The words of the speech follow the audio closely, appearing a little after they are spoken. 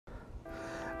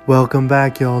Welcome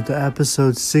back, y'all, to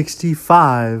episode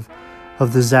 65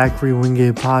 of the Zachary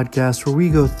Wingate podcast, where we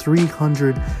go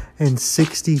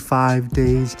 365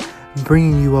 days,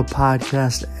 bringing you a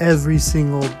podcast every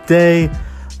single day.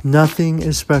 Nothing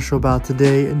is special about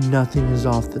today, and nothing is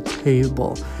off the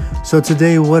table. So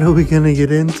today, what are we going to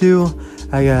get into?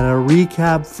 I got a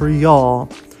recap for y'all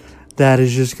that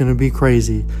is just going to be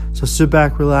crazy. So sit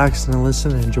back, relax, and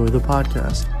listen and enjoy the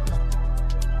podcast.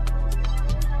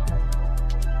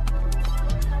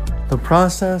 The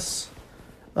process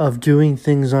of doing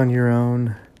things on your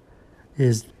own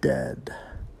is dead.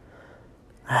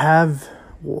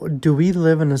 Do we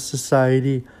live in a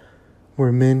society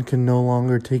where men can no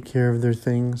longer take care of their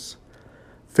things,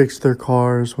 fix their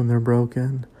cars when they're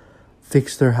broken,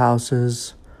 fix their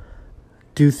houses,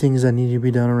 do things that need to be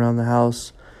done around the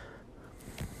house?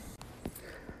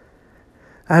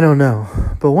 I don't know.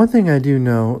 But one thing I do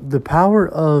know, the power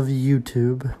of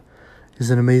YouTube is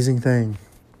an amazing thing.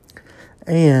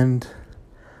 And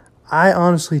I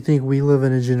honestly think we live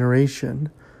in a generation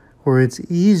where it's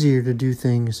easier to do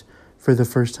things for the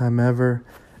first time ever.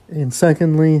 And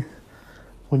secondly,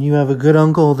 when you have a good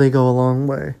uncle, they go a long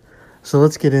way. So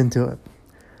let's get into it.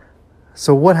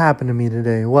 So what happened to me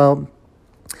today? Well,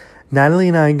 Natalie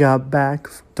and I got back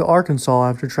to Arkansas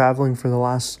after traveling for the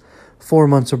last 4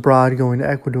 months abroad, going to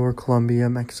Ecuador, Colombia,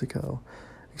 Mexico,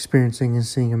 experiencing and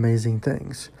seeing amazing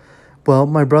things. Well,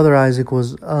 my brother Isaac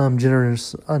was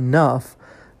generous enough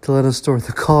to let us store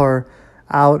the car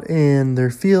out in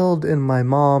their field, and my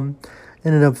mom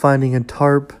ended up finding a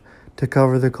tarp to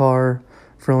cover the car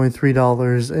for only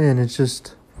 $3, and it's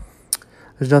just,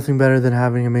 there's nothing better than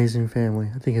having an amazing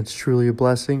family. I think it's truly a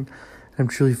blessing. I'm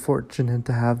truly fortunate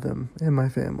to have them in my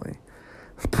family.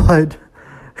 But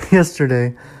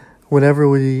yesterday, whenever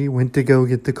we went to go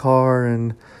get the car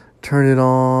and turn it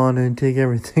on and take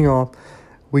everything off,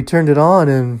 we turned it on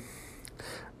and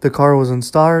the car wasn't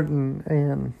starting,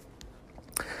 and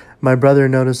my brother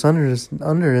noticed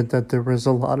under it that there was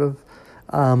a lot of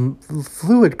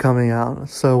fluid coming out.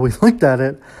 So we looked at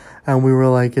it and we were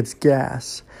like, it's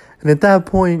gas. And at that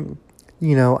point,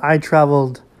 I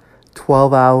traveled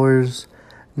 12 hours.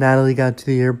 Natalie got to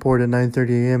the airport at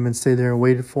 9:30 a.m. and stayed there and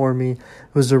waited for me.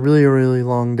 It was a really, really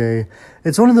long day.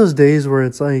 It's one of those days where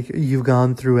it's like you've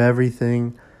gone through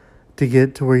everything to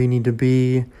get to where you need to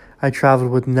be. I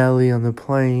traveled with Nellie on the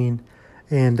plane,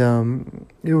 and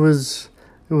it was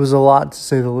a lot, to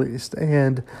say the least.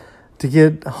 And to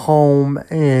get home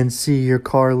and see your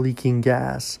car leaking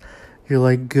gas, you're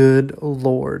like, good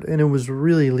Lord. And it was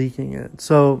really leaking it.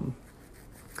 So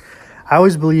I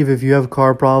always believe if you have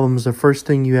car problems, the first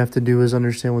thing you have to do is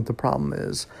understand what the problem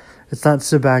is. It's not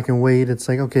sit back and wait. It's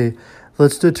like, okay,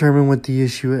 let's determine what the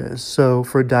issue is. So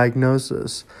for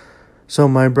diagnosis, so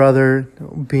my brother,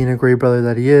 being a great brother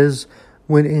that he is,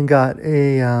 went and got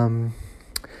a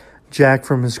jack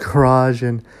from his garage,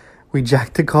 and we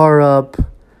jacked the car up.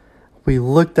 We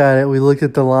looked at it. We looked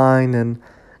at the line, and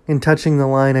in touching the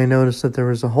line, I noticed that there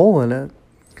was a hole in it.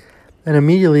 And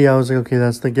immediately I was like, okay,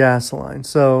 that's the gas line.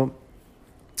 So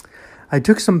I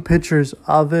took some pictures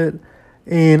of it,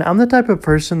 and I'm the type of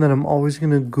person that I'm always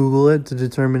going to Google it to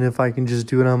determine if I can just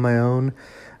do it on my own.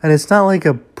 And it's not like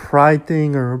a pride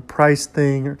thing or a price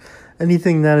thing or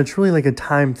anything that. It's really like a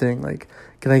time thing. Like,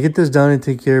 can I get this done and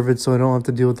take care of it so I don't have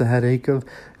to deal with the headache of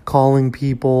calling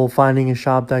people, finding a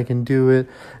shop that can do it,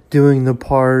 doing the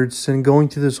parts, and going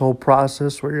through this whole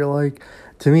process where you're like,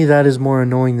 to me, that is more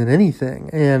annoying than anything.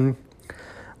 And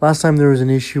last time there was an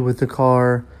issue with the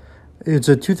car, it's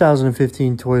a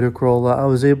 2015 Toyota Corolla.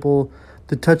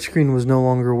 The touchscreen was no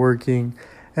longer working.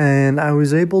 And I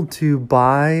was able to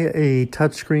buy a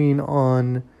touchscreen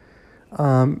on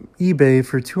eBay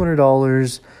for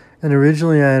 $200. And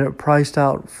originally I had it priced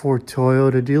out for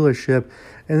Toyota dealership.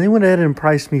 And they went ahead and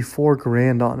priced me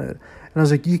 $4,000 on it. And I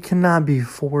was like, you cannot be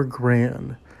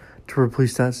 $4,000 to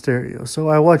replace that stereo. So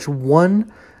I watched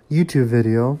one YouTube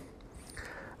video.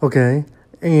 Okay.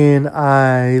 And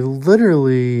I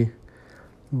literally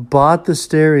bought the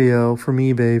stereo from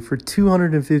eBay for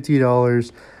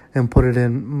 $250 and put it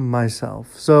in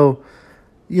myself. So,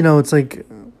 it's like,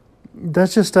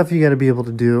 that's just stuff you got to be able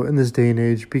to do in this day and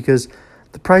age, because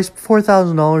the price,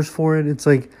 $4,000 for it, it's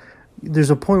like, there's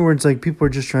a point where it's like people are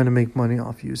just trying to make money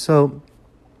off you. So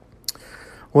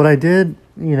what I did,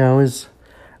 is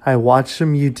I watched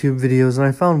some YouTube videos, and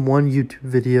I found one YouTube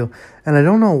video, and I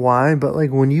don't know why, but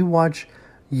like when you watch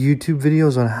YouTube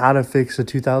videos on how to fix a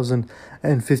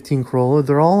 2015 Corolla,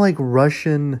 they're all like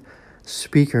Russian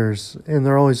speakers, and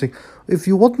they're always like, if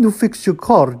you want to fix your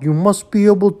car, you must be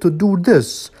able to do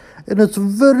this, and it's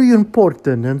very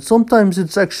important, and sometimes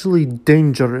it's actually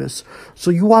dangerous.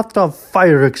 So you have to have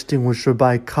fire extinguisher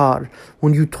by car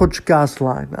when you touch gas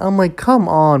line. I'm like, come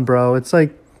on, bro. It's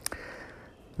like,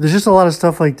 there's just a lot of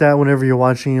stuff like that whenever you're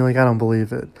watching, you're like, I don't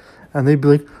believe it. And they'd be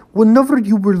like, whenever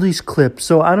you release clips.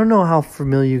 So I don't know how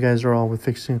familiar you guys are all with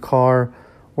fixing a car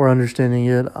or understanding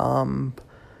it.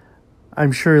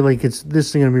 I'm sure like this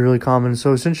is going to be really common.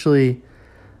 So essentially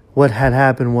what had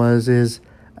happened is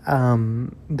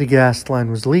the gas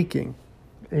line was leaking.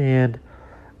 And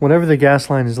whenever the gas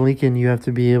line is leaking, you have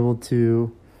to be able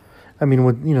to,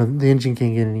 the engine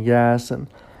can't get any gas, and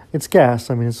it's gas.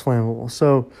 It's flammable.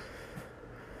 So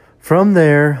from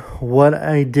there, what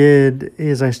I did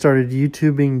is I started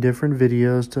YouTubing different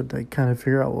videos to kind of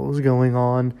figure out what was going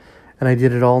on. And I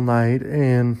did it all night.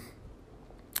 And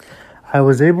I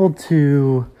was able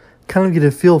to kind of get a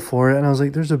feel for it. And I was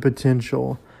like, there's a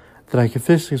potential that I could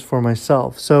fix this for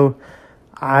myself. So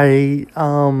I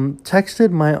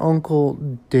texted my Uncle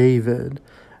David.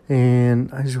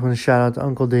 And I just want to shout out to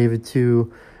Uncle David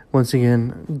too. Once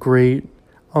again, great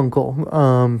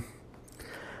uncle.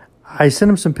 I sent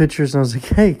him some pictures and I was like,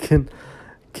 hey,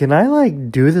 can I like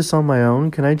do this on my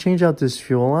own? Can I change out this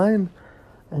fuel line?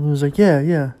 And he was like,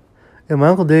 yeah. And my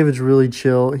Uncle David's really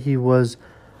chill. He was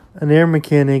an air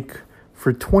mechanic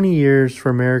for 20 years for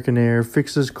American Air,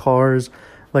 fixes cars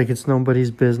like it's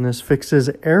nobody's business, fixes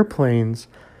airplanes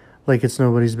like it's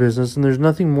nobody's business. And there's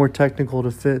nothing more technical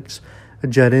to fix a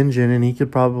jet engine. And he could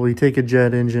probably take a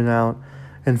jet engine out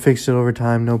and fix it over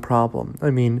time, no problem.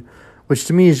 Which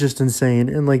to me is just insane.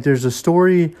 And like there's a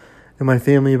story in my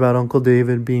family about Uncle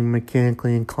David being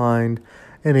mechanically inclined.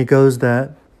 And it goes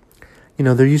that,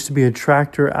 there used to be a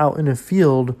tractor out in a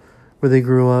field where they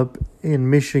grew up in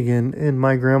Michigan. And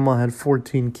my grandma had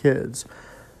 14 kids.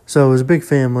 So it was a big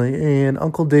family. And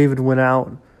Uncle David went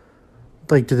out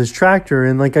like to this tractor.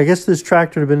 And like I guess this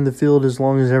tractor had been in the field as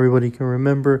long as everybody can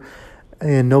remember.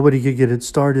 And nobody could get it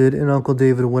started. And Uncle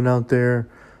David went out there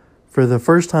for the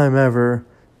first time ever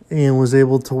and was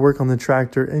able to work on the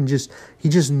tractor, and he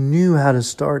just knew how to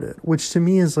start it, which to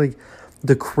me is like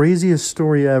the craziest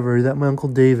story ever, that my Uncle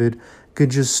David could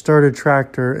just start a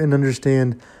tractor and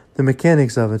understand the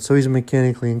mechanics of it. So he's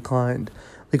mechanically inclined,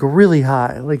 like really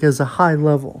high, like as a high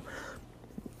level.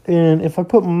 And if I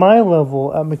put my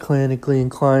level at mechanically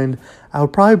inclined, I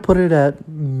would probably put it at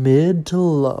mid to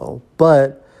low,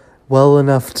 but well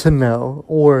enough to know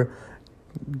or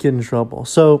get in trouble.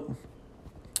 So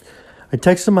I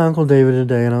texted my Uncle David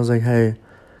today and I was like, hey,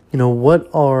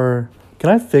 can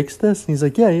I fix this? And he's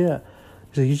like, yeah.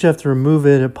 He's like, you just have to remove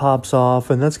it. It pops off.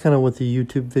 And that's kind of what the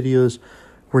YouTube videos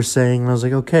were saying. And I was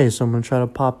like, okay, so I'm going to try to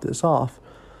pop this off.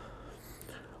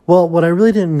 Well, what I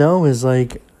really didn't know is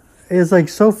like, it's like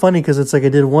so funny because it's like I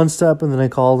did one step and then I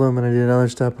called him and I did another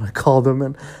step and I called him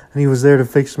and he was there to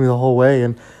fix me the whole way.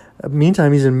 And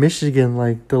meantime, he's in Michigan,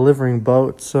 like delivering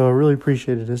boats. So I really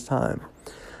appreciated his time.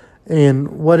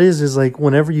 And what is like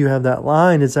whenever you have that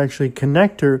line, it's actually a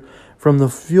connector from the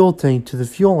fuel tank to the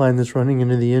fuel line that's running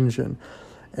into the engine.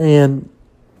 And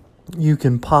you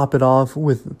can pop it off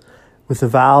with a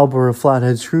valve or a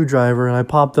flathead screwdriver. And I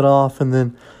popped it off. And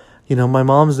then, my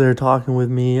mom's there talking with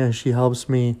me as she helps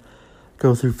me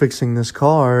go through fixing this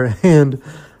car. And,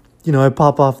 I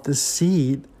pop off the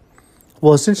seat.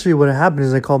 Well, essentially what happened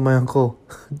is I called my Uncle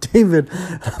David.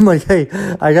 I'm like, hey,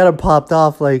 I got it popped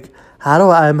off. Like,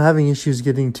 I'm having issues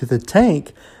getting to the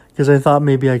tank, because I thought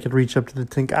maybe I could reach up to the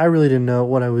tank. I really didn't know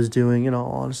what I was doing, in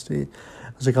all honesty.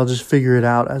 I was like, I'll just figure it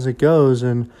out as it goes.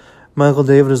 And my Uncle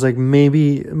David is like,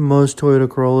 maybe most Toyota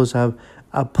Corollas have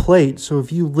a plate. So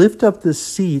if you lift up the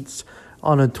seats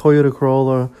on a Toyota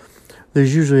Corolla,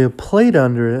 there's usually a plate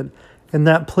under it, and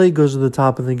that plate goes to the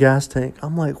top of the gas tank.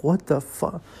 I'm like, what the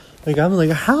fuck? Like, I'm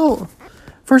like, how?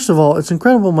 First of all, it's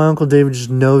incredible my Uncle David just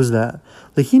knows that.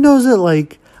 Like, he knows it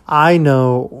like I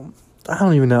know. I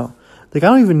don't even know. Like, I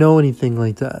don't even know anything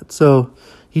like that. So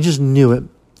he just knew it.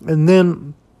 And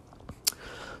then,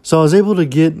 so I was able to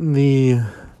get the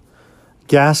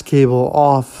gas cable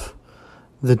off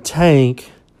the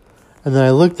tank. And then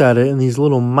I looked at it, and these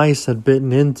little mice had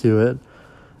bitten into it.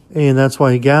 And that's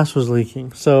why gas was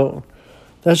leaking. So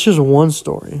that's just one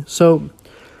story. So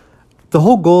the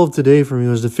whole goal of today for me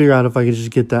was to figure out if I could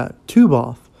just get that tube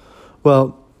off.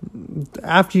 Well,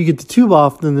 after you get the tube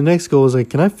off, then the next goal is like,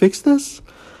 can I fix this?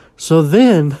 So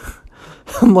then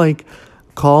I'm like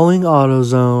calling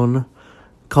AutoZone,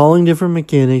 calling different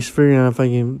mechanics, figuring out if I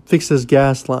can fix this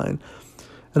gas line.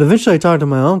 And eventually I talked to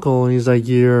my uncle, and he's like,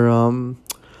 you're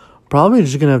probably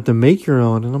just going to have to make your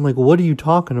own. And I'm like, what are you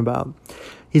talking about?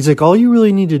 He's like, all you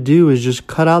really need to do is just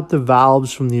cut out the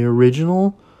valves from the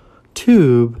original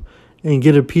tube and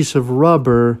get a piece of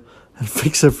rubber and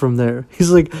fix it from there.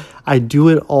 He's like, I do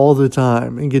it all the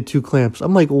time and get 2 clamps.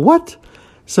 I'm like, what?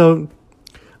 So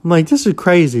I'm like, this is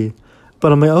crazy.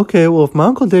 But I'm like, okay, well, if my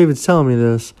Uncle David's telling me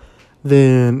this,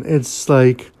 then it's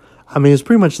like, I mean, it's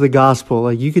pretty much the gospel.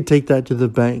 Like, you could take that to the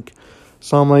bank.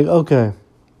 So I'm like, okay.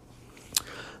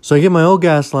 So I get my old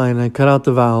gas line and I cut out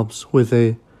the valves with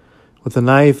a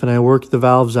knife and I work the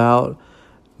valves out. And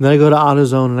then I go to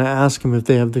AutoZone and I ask them if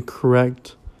they have the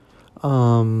correct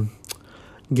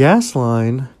gas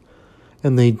line,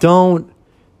 and they don't.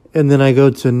 And then I go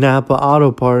to Napa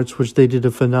Auto Parts, which they did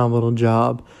a phenomenal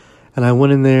job. And I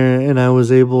went in there and I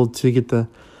was able to get the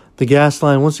gas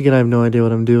line. Once again, I have no idea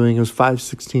what I'm doing. It was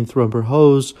 5/16 rubber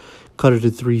hose, cut it to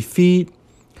 3 feet.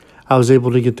 I was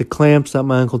able to get the clamps that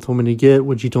my uncle told me to get,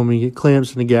 which he told me to get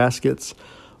clamps and the gaskets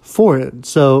for it.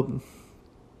 So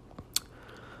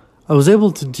I was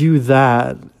able to do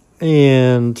that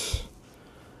and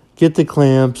get the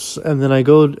clamps, and then I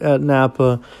go at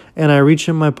Napa and I reach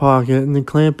in my pocket and the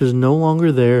clamp is no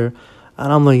longer there.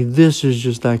 And I'm like, this is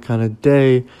just that kind of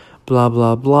day, blah,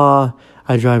 blah, blah.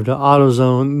 I drive to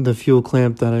AutoZone. The fuel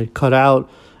clamp that I cut out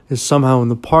is somehow in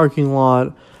the parking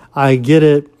lot. I get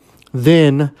it.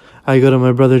 Then I go to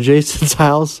my brother Jason's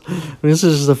house. I mean, this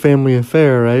is just a family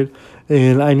affair, right?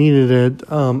 And I needed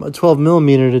a 12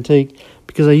 millimeter to take,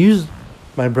 because I used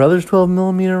my brother's 12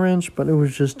 millimeter wrench, but it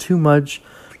was just too much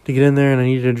to get in there, and I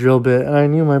needed a drill bit. And I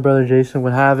knew my brother Jason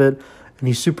would have it, and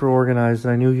he's super organized,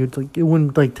 and I knew it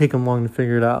wouldn't take him long to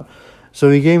figure it out. So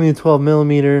he gave me the 12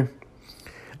 millimeter,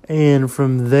 and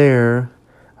from there,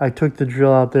 I took the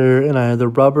drill out there, and I had the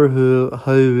rubber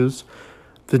hose,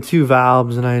 the 2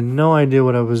 valves, and I had no idea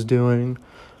what I was doing.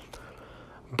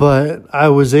 But I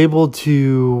was able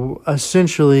to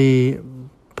essentially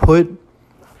put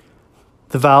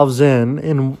the valves in,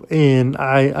 and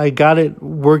I got it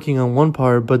working on one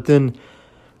part, but then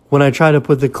when I tried to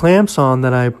put the clamps on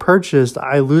that I purchased,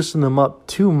 I loosened them up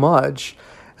too much,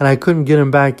 and I couldn't get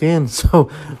them back in. So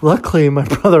luckily, my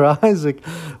brother Isaac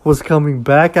was coming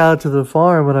back out to the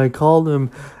farm, and I called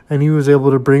him, and he was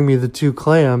able to bring me the 2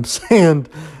 clamps. And,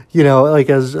 you know, like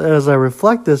as I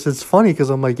reflect this, it's funny because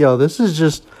I'm like, yo, this is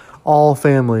just all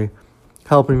family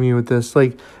helping me with this.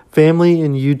 Like, family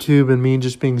and YouTube and me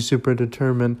just being super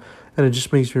determined. And it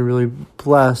just makes me really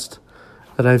blessed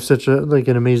that I have such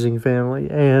an amazing family.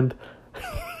 And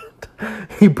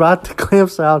he brought the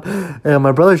clamps out, and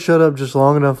my brother showed up just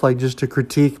long enough, just to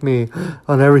critique me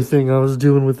on everything I was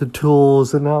doing with the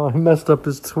tools, and how I messed up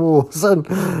his tools. And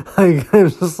it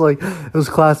was just it was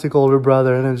classic older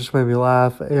brother, and it just made me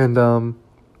laugh. And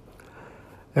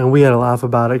we had a laugh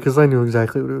about it because I knew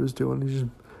exactly what he was doing. He's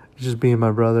just being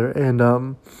my brother. And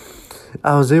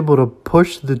I was able to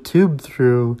push the tube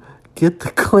through, get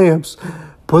the clamps,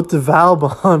 put the valve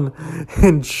on,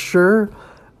 and sure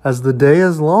as the day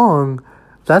is long,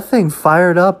 that thing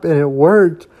fired up and it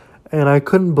worked. And I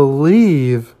couldn't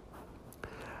believe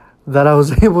that I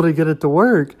was able to get it to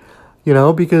work,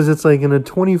 because it's in a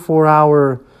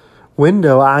 24-hour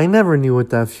window. I never knew what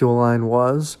that fuel line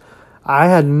was. I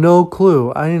had no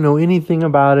clue. I didn't know anything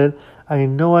about it. I had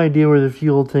no idea where the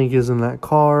fuel tank is in that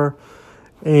car.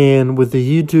 And with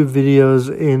the YouTube videos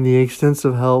and the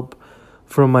extensive help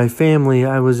from my family,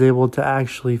 I was able to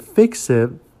actually fix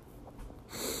it.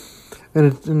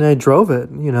 And I drove it,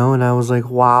 and I was like,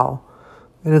 wow.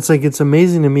 And it's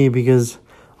amazing to me because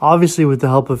obviously with the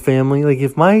help of family,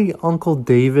 if my Uncle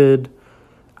David,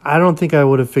 I don't think I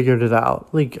would have figured it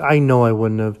out. I know I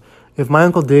wouldn't have. If my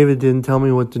Uncle David didn't tell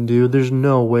me what to do, there's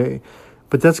no way.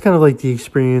 But that's kind of the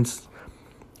experience.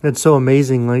 It's so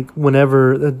amazing.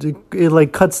 Whenever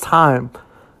it cuts time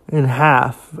in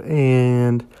half,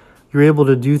 and you're able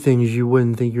to do things you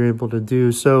wouldn't think you're able to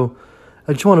do. So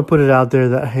I just want to put it out there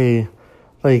that, hey,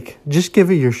 just give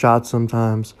it your shot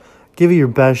sometimes. Give it your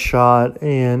best shot,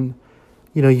 and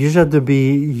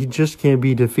you just can't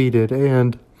be defeated.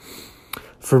 And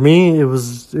for me, it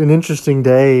was an interesting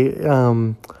day.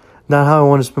 Not how I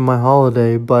want to spend my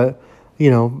holiday, but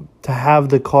to have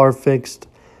the car fixed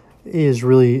is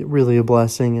really, really a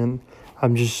blessing, and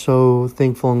I'm just so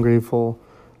thankful and grateful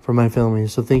for my family.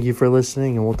 So thank you for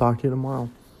listening, and we'll talk to you tomorrow.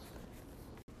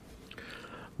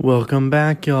 Welcome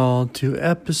back, y'all, to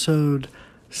episode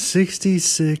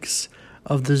 66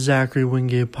 of the Zachary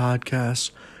Wingate podcast,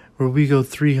 where we go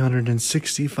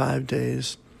 365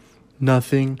 days.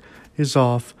 Nothing is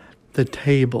off the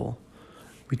table.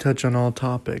 We touch on all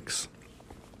topics,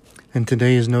 and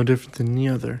today is no different than any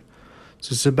other.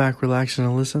 So sit back, relax,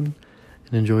 and listen,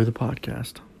 and enjoy the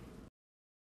podcast.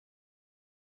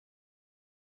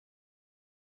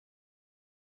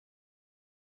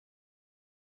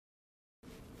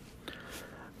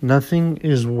 Nothing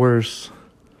is worse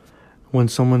when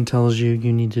someone tells you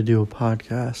you need to do a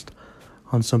podcast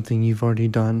on something you've already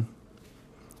done.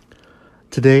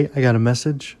 Today, I got a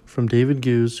message from David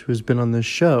Goose, who has been on this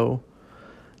show,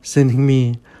 sending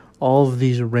me all of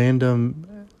these random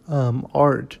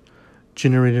art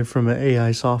generated from an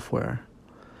AI software.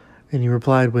 And he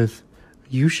replied with,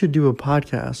 "You should do a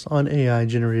podcast on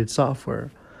AI-generated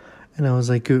software." And I was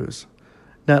like, Goose,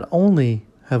 not only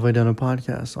have I done a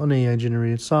podcast on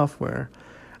AI-generated software,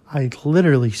 I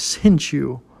literally sent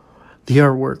you the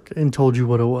artwork and told you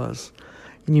what it was.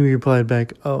 And you replied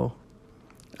back, "Oh."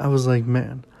 I was like,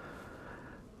 man,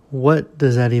 what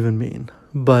does that even mean?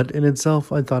 But in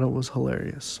itself, I thought it was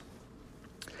hilarious.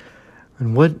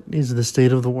 And what is the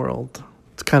state of the world?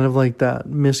 It's kind of like that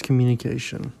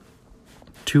miscommunication.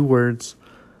 2 words,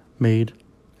 made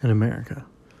in America.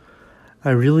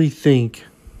 I really think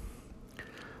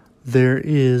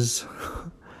it's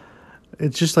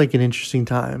just like an interesting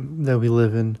time that we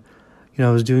live in. You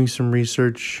know, I was doing some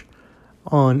research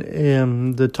on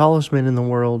the tallest man in the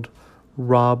world,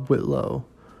 Rob Whitlow,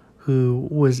 who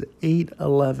was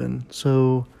 8'11",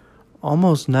 so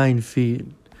almost 9 feet.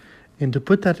 And to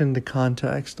put that into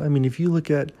context, I mean, if you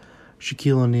look at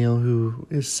Shaquille O'Neal, who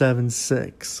is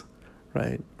 7'6",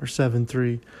 right, or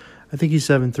 7'3", I think he's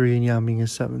 7'3", and Yao Ming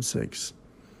is 7'6".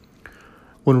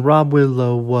 When Rob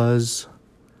Whitlow was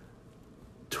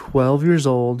 12 years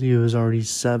old, he was already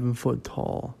 7 foot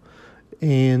tall.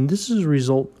 And this is a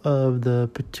result of the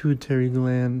pituitary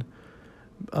gland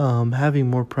having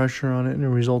more pressure on it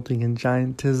and resulting in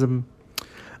giantism.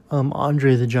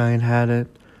 Andre the Giant had it.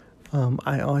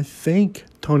 I think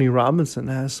Tony Robinson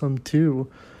has some too.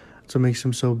 So it makes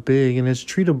him so big. And it's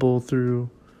treatable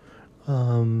through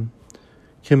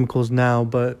chemicals now.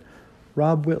 But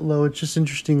Rob Whitlow, it's just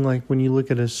interesting, like when you look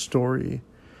at his story,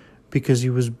 because he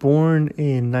was born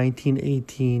in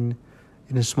 1918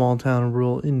 in a small town in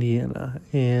rural Indiana.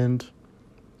 And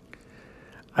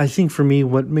I think for me,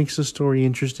 what makes the story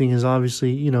interesting is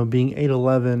obviously, you know, being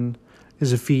 8'11"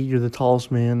 is a feat. You're the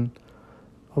tallest man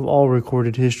of all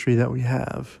recorded history that we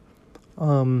have.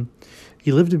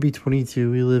 He lived to be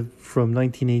 22. He lived from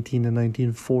 1918 to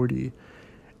 1940.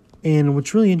 And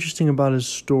what's really interesting about his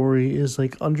story is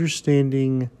like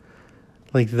understanding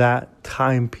like that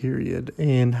time period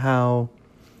and how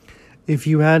if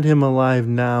you had him alive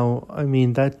now, I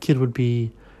mean, that kid would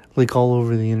be like all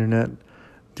over the internet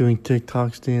doing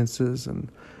TikTok dances and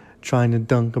trying to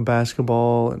dunk a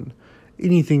basketball and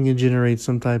anything to generate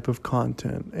some type of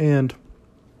content. And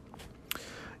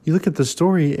you look at the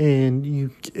story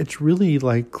and it's really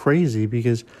like crazy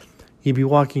because he'd be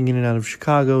walking in and out of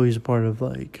Chicago. He's a part of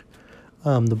like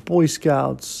the Boy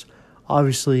Scouts.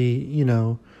 Obviously, you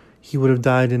know, he would have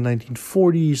died in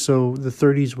 1940, so the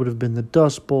 30s would have been the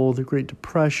Dust Bowl, the Great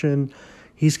Depression.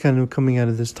 He's kind of coming out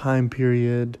of this time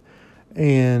period.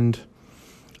 And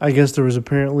I guess there was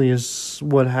apparently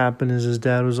what happened is his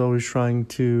dad was always trying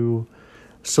to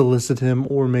solicit him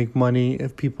or make money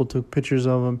if people took pictures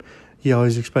of him. He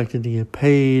always expected to get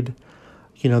paid.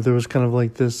 You know, there was kind of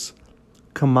like this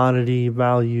commodity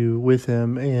value with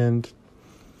him. And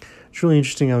it's really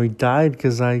interesting how he died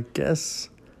because I guess,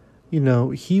 you know,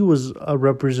 he was a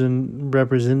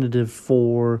representative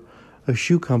for a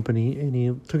shoe company and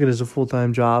he took it as a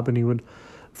full-time job and he would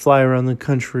fly around the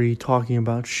country talking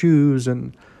about shoes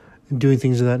and doing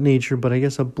things of that nature. But I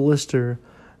guess a blister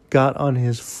got on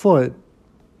his foot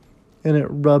and it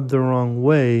rubbed the wrong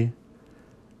way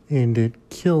and it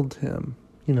killed him.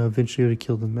 You know, eventually it would have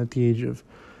killed him at the age of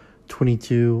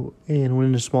 22. And went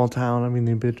in a small town. I mean,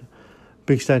 they built a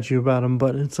big statue about him.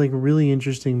 But it's like really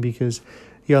interesting because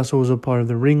he also was a part of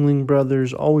the Ringling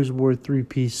Brothers, always wore a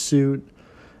 3-piece suit.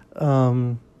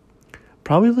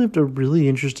 Probably lived a really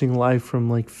interesting life from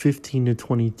like 15 to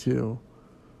 22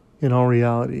 in all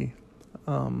reality.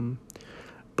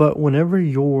 But whenever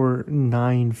you're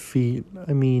 9 feet,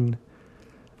 I mean,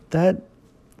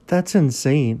 that's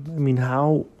insane. I mean,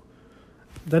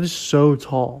 that is so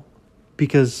tall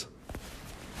because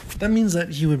that means that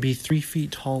he would be 3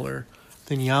 feet taller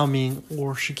than Yao Ming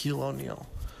or Shaquille O'Neal.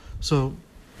 So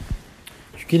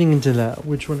you're getting into that,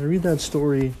 which when I read that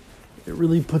story, it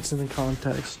really puts into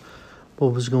context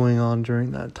what was going on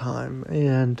during that time.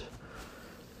 And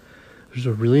there's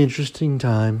a really interesting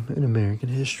time in American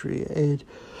history. And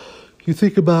you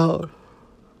think about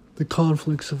the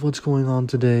conflicts of what's going on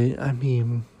today. I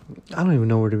mean, I don't even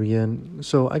know where to begin.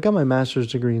 So I got my master's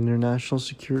degree in international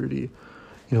security,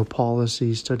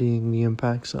 policy, studying the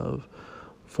impacts of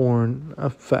foreign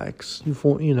effects,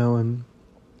 and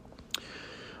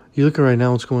you look at right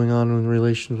now what's going on in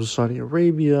relations with Saudi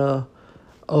Arabia,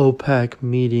 OPEC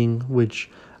meeting, which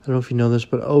I don't know if you know this,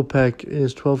 but OPEC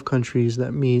is 12 countries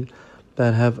that meet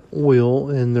that have oil,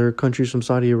 and there are countries from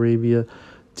Saudi Arabia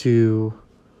to,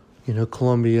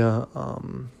 Colombia,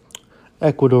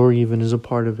 Ecuador even is a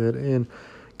part of it, and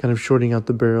kind of shorting out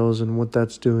the barrels. And what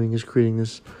that's doing is creating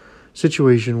this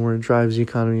situation where it drives the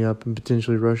economy up, and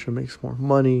potentially Russia makes more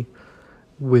money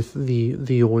with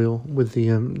the oil, with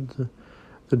the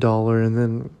dollar. And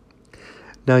then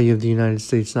now you have the United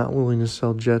States not willing to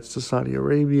sell jets to Saudi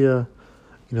Arabia.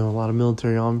 A lot of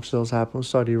military arms sales happen with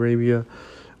Saudi Arabia.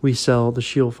 We sell the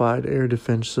shield-fied air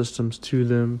defense systems to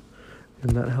them,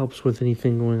 and that helps with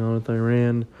anything going on with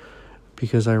Iran,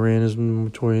 because Iran is,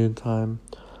 majority of the time,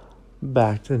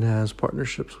 backed and has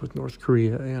partnerships with North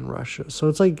Korea and Russia. So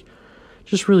it's like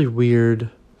just really weird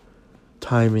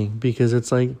timing, because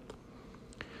it's like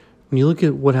when you look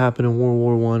at what happened in World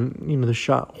War One, the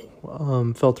shot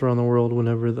felt around the world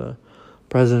whenever the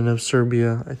president of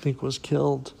Serbia, I think, was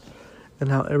killed, and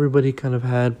how everybody kind of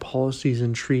had policies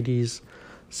and treaties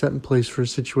set in place for a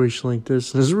situation like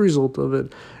this. And as a result of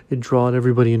it, it drawed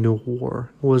everybody into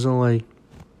war. It wasn't like,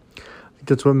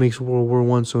 that's what makes World War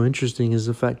One so interesting, is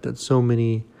the fact that so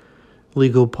many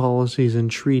legal policies and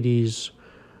treaties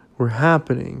were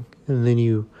happening. And then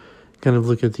you kind of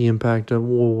look at the impact of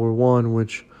World War One,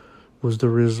 which was the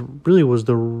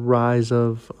rise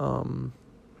of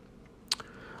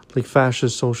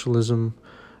fascist socialism,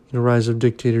 rise of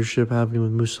dictatorship happening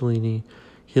with Mussolini,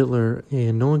 Hitler,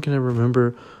 and no one can ever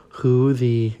remember who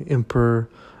the emperor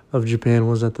of Japan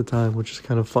was at the time, which is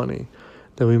kind of funny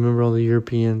that we remember all the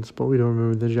Europeans, but we don't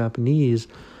remember the Japanese.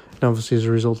 And obviously, as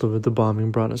a result of it, the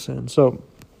bombing brought us in. So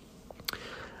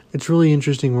it's really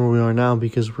interesting where we are now,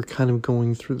 because we're kind of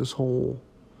going through this whole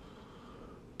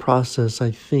process,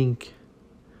 I think,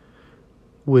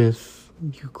 with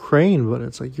Ukraine, but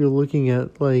it's like you're looking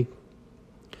at the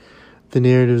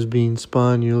narratives being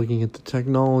spun, you're looking at the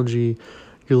technology,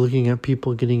 you're looking at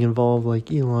people getting involved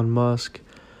like Elon Musk,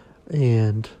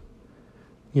 and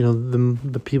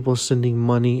the people sending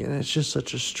money, and it's just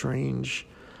such a strange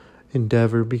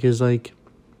endeavor, because we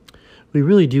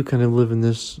really do kind of live in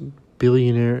this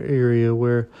billionaire area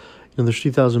where there's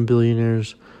 2,000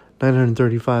 billionaires,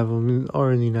 935 of them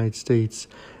are in the United States,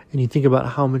 and you think about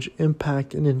how much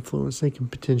impact and influence they can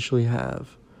potentially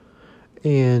have,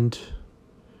 and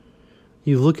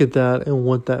you look at that and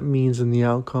what that means in the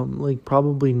outcome.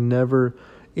 Probably never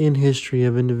in history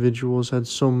have individuals had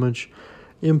so much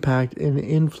impact and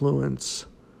influence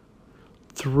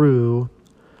through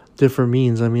different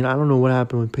means. I mean, I don't know what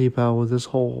happened with PayPal with this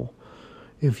whole,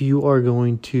 if you are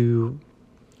going to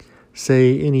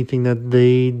say anything that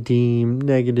they deem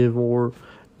negative or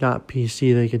not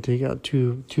PC, they could take out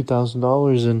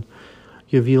 $2,000. And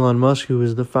you have Elon Musk, who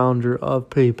is the founder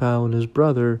of PayPal, and his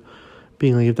brother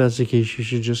being like, if that's the case, you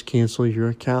should just cancel your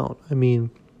account. I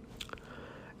mean,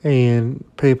 and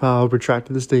PayPal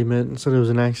retracted the statement and said it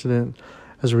was an accident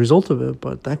as a result of it.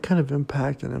 But that kind of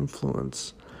impact and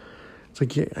influence, it's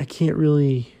like, I can't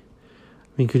really,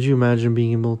 could you imagine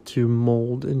being able to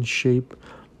mold and shape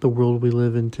the world we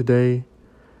live in today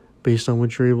based on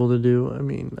what you're able to do?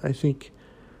 I think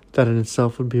that in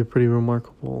itself would be a pretty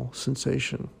remarkable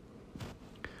sensation.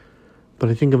 But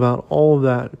I think about all of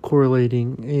that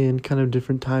correlating in kind of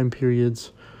different time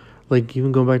periods,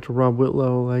 even going back to Rob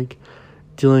Whitlow,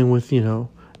 dealing with,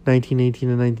 1918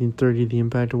 and 1930, the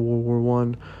impact of World War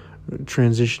One,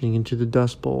 transitioning into the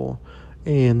Dust Bowl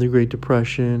and the Great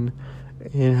Depression,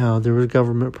 and how there were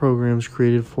government programs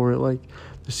created for it, like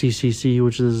the CCC,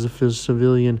 which is the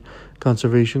Civilian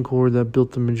Conservation Corps that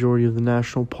built the majority of the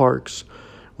national parks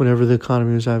whenever the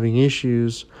economy was having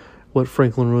issues. What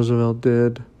Franklin Roosevelt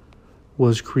did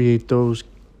was create those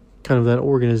kind of that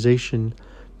organization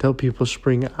to help people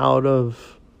spring out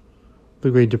of the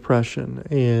Great Depression.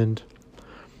 And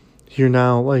here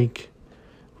now, we're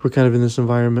kind of in this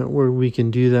environment where we can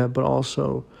do that, but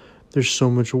also there's so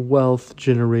much wealth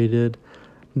generated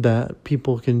that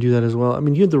people can do that as well.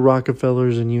 You had the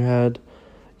Rockefellers, and you had,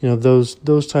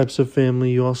 those types of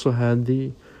family. You also had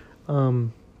the,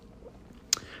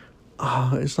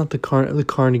 it's not the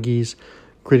Carnegies,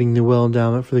 creating the Well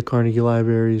Endowment for the Carnegie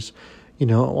Libraries,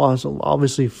 also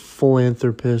obviously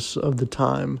philanthropists of the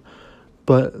time,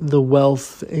 but the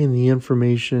wealth and the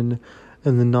information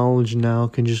and the knowledge now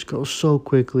can just go so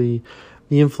quickly.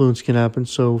 The influence can happen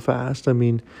so fast.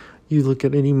 You look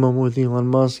at any moment with Elon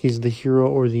Musk, he's the hero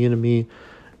or the enemy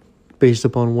based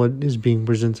upon what is being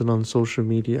presented on social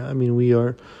media. We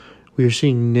are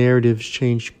seeing narratives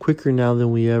change quicker now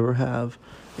than we ever have,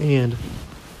 and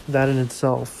that in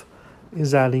itself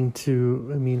is adding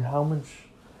to, how much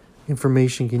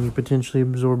information can you potentially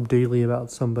absorb daily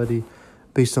about somebody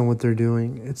based on what they're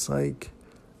doing? It's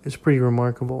is pretty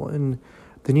remarkable. And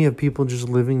then you have people just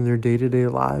living their day-to-day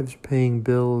lives, paying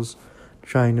bills,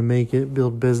 trying to make it,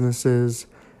 build businesses,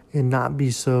 and not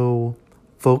be so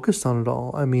focused on it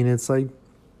all. I mean, it's like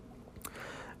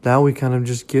now we kind of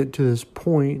just get to this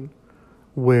point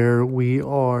where we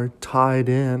are tied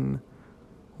in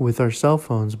with our cell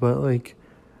phones. But like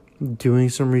doing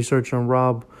some research on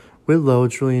Rob Whitlow,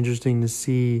 it's really interesting to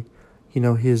see,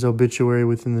 his obituary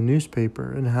within the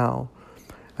newspaper and how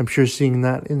I'm sure seeing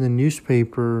that in the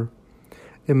newspaper,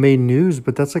 it made news,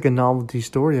 but that's like a novelty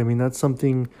story. I mean, that's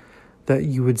something that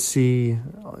you would see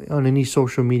on any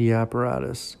social media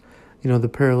apparatus. The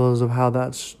parallels of how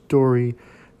that story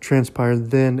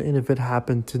transpired then, and if it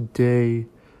happened today,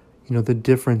 the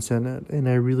difference in it. And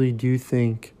I really do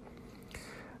think,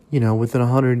 within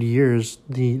 100 years,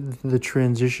 the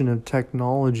transition of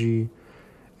technology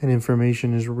and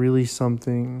information is really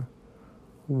something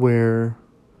where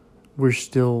we're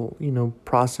still,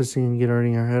 processing and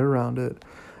getting our head around it.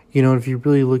 If you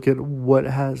really look at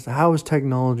how has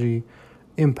technology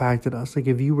impacted us? Like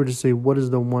if you were to say, what is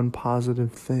the one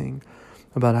positive thing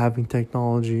about having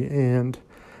technology? And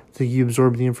so you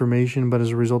absorb the information, but as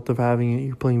a result of having it,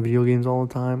 you're playing video games all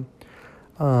the time,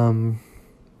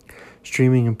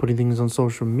 streaming and putting things on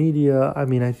social media. I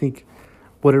mean, I think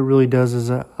what it really does is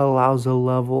it allows a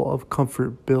level of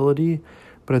comfortability,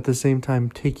 but at the same time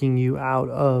taking you out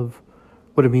of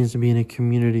what it means to be in a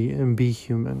community and be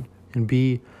human and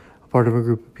be a part of a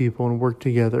group of people and work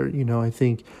together. I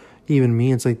think even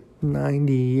me, it's like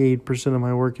 98% of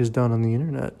my work is done on the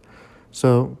internet.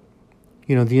 So,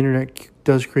 the internet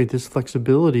does create this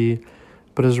flexibility,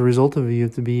 but as a result of it, you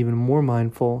have to be even more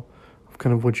mindful of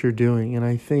kind of what you're doing. And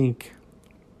I think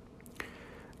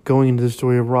going into the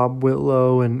story of Rob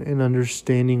Whitlow and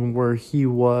understanding where he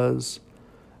was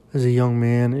as a young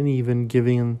man, and even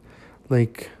giving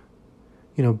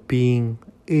being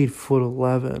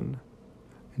 8'11"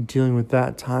 and dealing with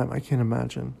that time, I can't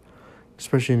imagine,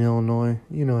 especially in Illinois.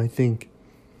 I think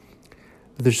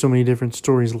that there's so many different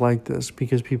stories like this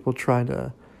because people try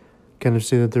to kind of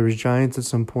say that there was giants at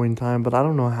some point in time, but I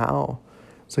don't know how.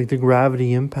 It's like the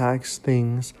gravity impacts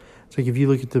things. It's like if you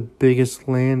look at the biggest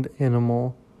land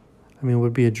animal, it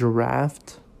would be a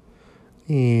giraffe,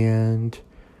 and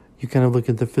you kind of look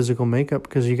at the physical makeup,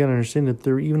 because you got to understand that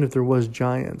even if there was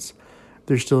giants,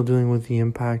 they're still dealing with the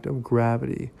impact of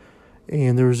gravity.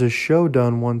 And there was a show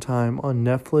done one time on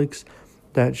Netflix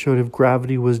that showed if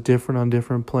gravity was different on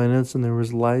different planets and there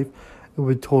was life, it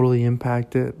would totally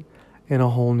impact it in a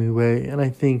whole new way. And I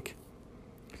think,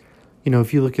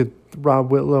 if you look at Rob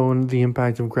Whitlow and the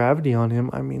impact of gravity on him,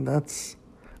 that's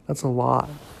a lot.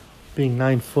 Being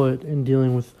 9 foot and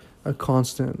dealing with a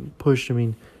constant push. I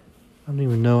don't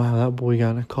even know how that boy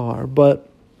got in a car. But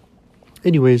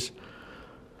anyways,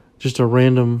 just a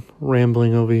random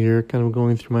rambling over here, kind of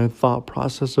going through my thought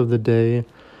process of the day,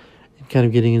 and kind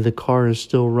of getting the car is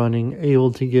still running,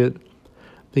 able to get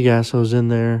the gas hose in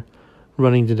there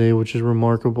running today, which is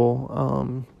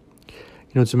remarkable.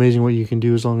 It's amazing what you can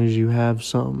do as long as you have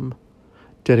some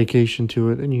dedication to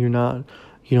it and you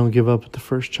don't give up at the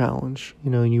first challenge,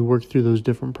 and you work through those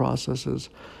different processes.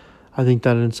 I think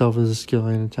that in itself is a skill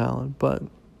and a talent. But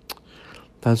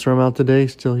that's where I'm at today,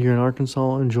 still here in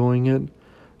Arkansas, enjoying it,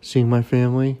 seeing my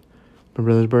family, my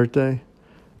brother's birthday,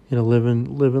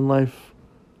 living life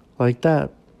like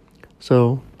that.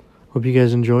 So, hope you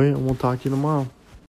guys enjoy it, and we'll talk to you tomorrow.